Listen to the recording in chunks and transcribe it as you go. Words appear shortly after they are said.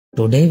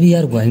Today we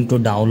are going to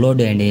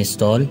download and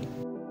install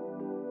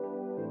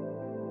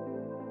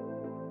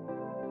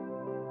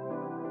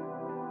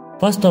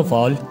First of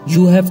all,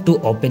 you have to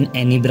open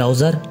any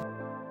browser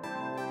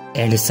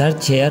and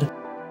search here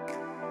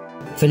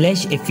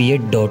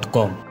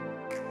flashaffiliate.com.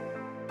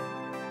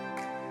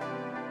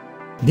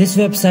 This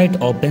website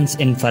opens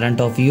in front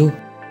of you.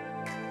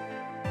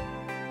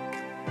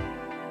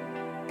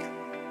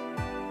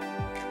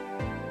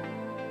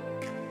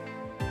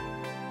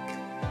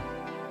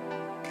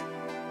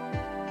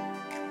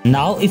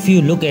 Now if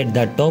you look at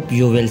the top,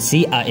 you will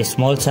see a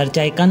small search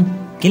icon.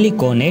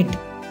 Click on it.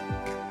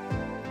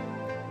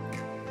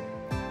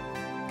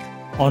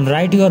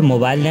 Write your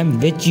mobile name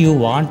which you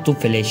want to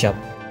flash up.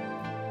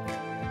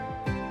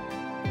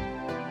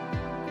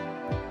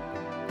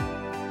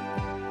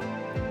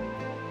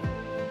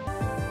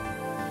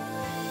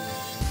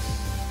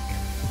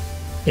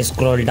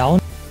 Scroll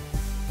down.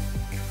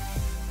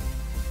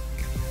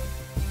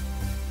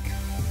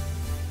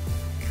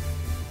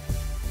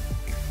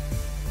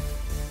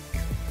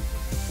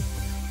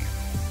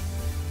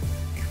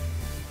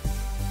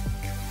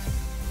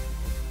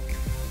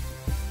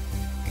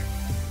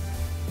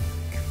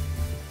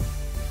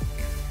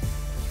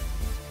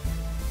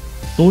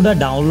 To the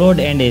download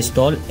and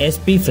install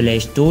SP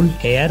Flash tool,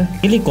 here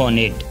click on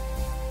it.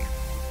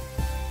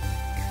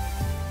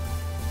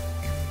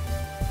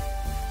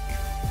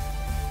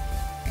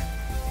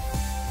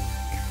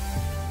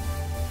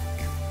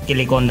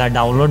 Click on the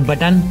download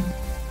button.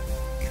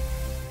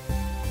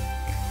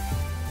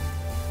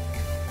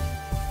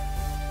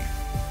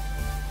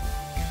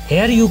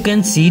 Here you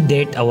can see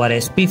that our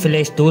SP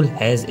Flash tool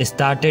has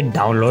started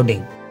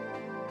downloading.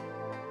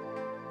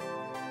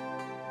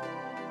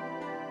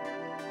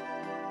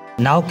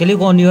 Now click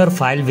on your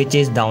file which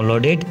is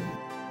downloaded.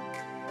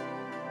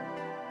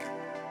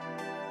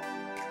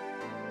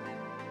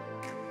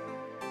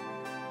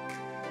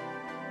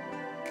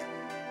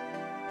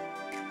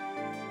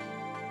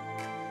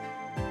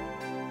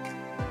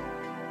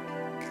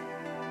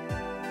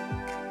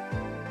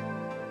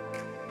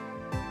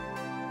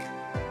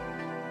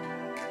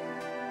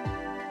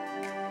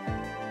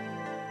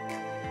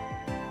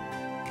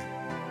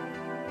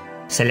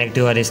 Select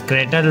your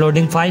creator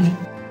loading file.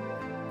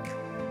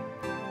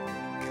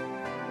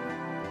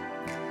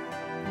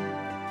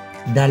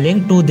 The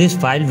link to this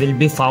file will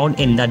be found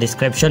in the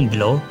description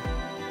below.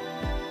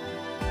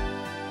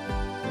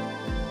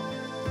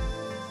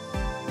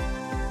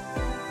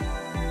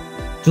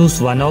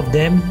 Choose one of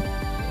them.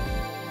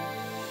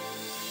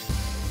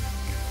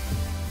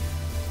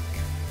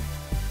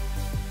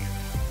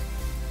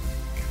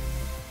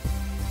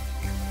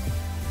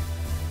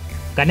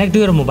 Connect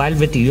your mobile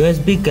with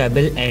USB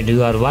cable and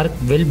your work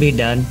will be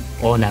done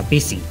on a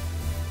PC.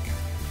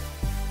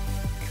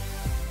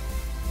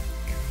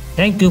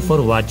 Thank you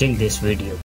for watching this video.